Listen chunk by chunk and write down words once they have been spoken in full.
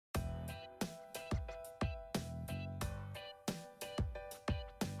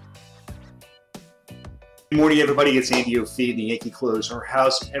Good morning, everybody. It's Andy O'Fee, the Yankee Closer.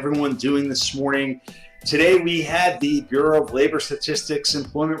 How's everyone doing this morning? Today we had the Bureau of Labor Statistics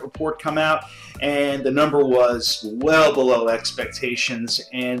employment report come out, and the number was well below expectations.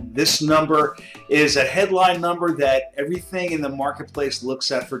 And this number is a headline number that everything in the marketplace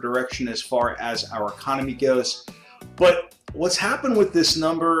looks at for direction as far as our economy goes. But what's happened with this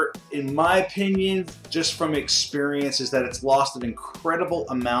number, in my opinion, just from experience, is that it's lost an incredible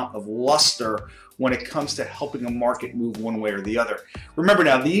amount of luster when it comes to helping a market move one way or the other. Remember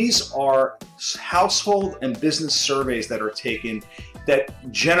now, these are household and business surveys that are taken that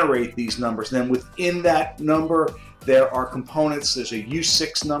generate these numbers. Then within that number, there are components. There's a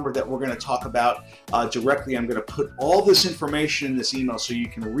U6 number that we're going to talk about directly. I'm going to put all this information in this email so you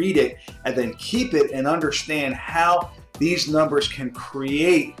can read it and then keep it and understand how these numbers can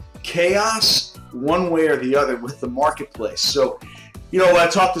create chaos one way or the other with the marketplace. So, you know, I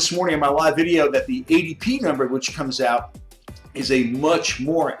talked this morning in my live video that the ADP number, which comes out, is a much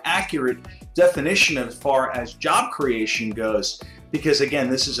more accurate definition as far as job creation goes, because again,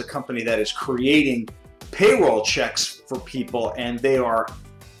 this is a company that is creating payroll checks for people, and they are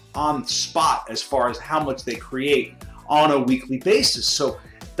on spot as far as how much they create on a weekly basis. So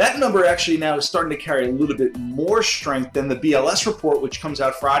that number actually now is starting to carry a little bit more strength than the BLS report, which comes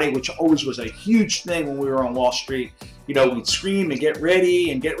out Friday, which always was a huge thing when we were on Wall Street. You know, we'd scream and get ready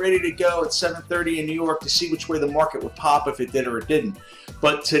to go at 7:30 in New York to see which way the market would pop, if it did or it didn't.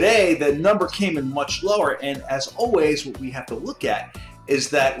 But today, the number came in much lower. And as always, what we have to look at is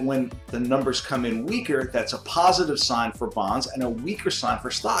that when the numbers come in weaker, that's a positive sign for bonds and a weaker sign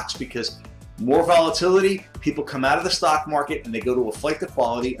for stocks, because more volatility, people come out of the stock market and they go to a flight to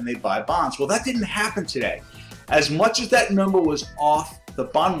quality and they buy bonds. Well, that didn't happen today. As much as that number was off, the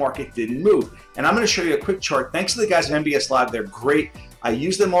bond market didn't move. And I'm going to show you a quick chart. Thanks to the guys at MBS Live. They're great. I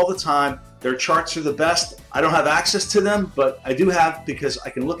use them all the time. Their charts are the best. I don't have access to them, but I do have, because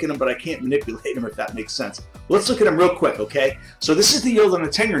I can look at them, but I can't manipulate them, if that makes sense. Let's look at them real quick, okay? So this is the yield on a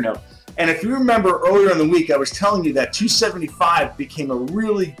 10-year note. And if you remember earlier in the week, I was telling you that 275 became a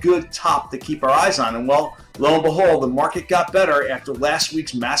really good top to keep our eyes on. And well, lo and behold, the market got better after last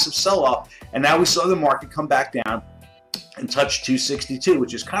week's massive sell-off. And now we saw the market come back down and touch 262,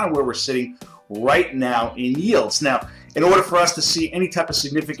 which is kind of where we're sitting right now in yields. Now, in order for us to see any type of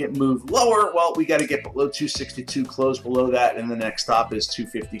significant move lower, well, we got to get below 262, close below that, and the next stop is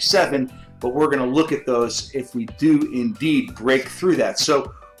 257. But we're going to look at those if we do indeed break through that.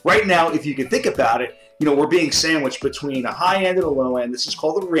 So right now, if you can think about it, you know, we're being sandwiched between a high end and a low end. This is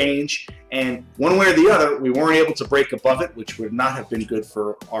called the range, and one way or the other, we weren't able to break above it, which would not have been good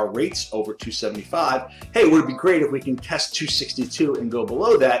for our rates over 275. Hey, it would be great if we can test 262 and go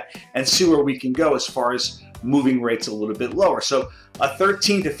below that and see where we can go as far as moving rates a little bit lower. So a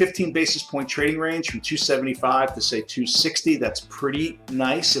 13 to 15 basis point trading range from 275 to say 260, that's pretty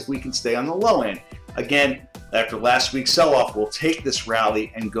nice if we can stay on the low end. Again, after last week's sell-off, we'll take this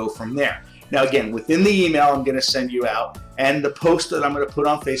rally and go from there. Now again, within the email I'm going to send you out and the post that I'm going to put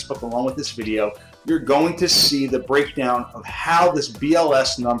on Facebook along with this video, you're going to see the breakdown of how this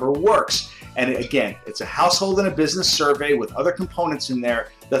BLS number works. And again, it's a household and a business survey with other components in there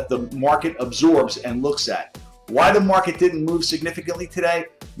that the market absorbs and looks at. Why the market didn't move significantly today?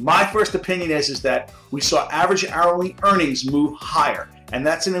 My first opinion is that we saw average hourly earnings move higher. And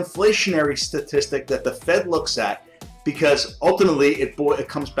that's an inflationary statistic that the Fed looks at, because ultimately it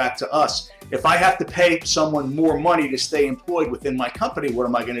comes back to us. If I have to pay someone more money to stay employed within my company, what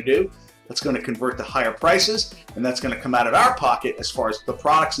am I going to do? That's going to convert to higher prices, and that's going to come out of our pocket as far as the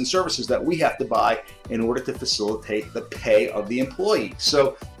products and services that we have to buy in order to facilitate the pay of the employee.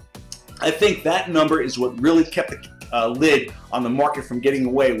 So I think that number is what really kept the lid on the market from getting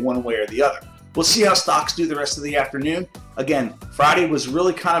away one way or the other. We'll see how stocks do the rest of the afternoon. Again, Friday was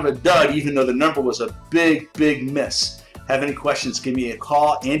really kind of a dud, even though the number was a big, big miss. Have any questions, give me a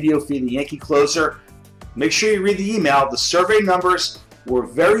call. Andy O'Fee, the Yankee Closer. Make sure you read the email. The survey numbers were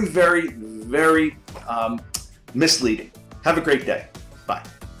very, very, very misleading. Have a great day. Bye.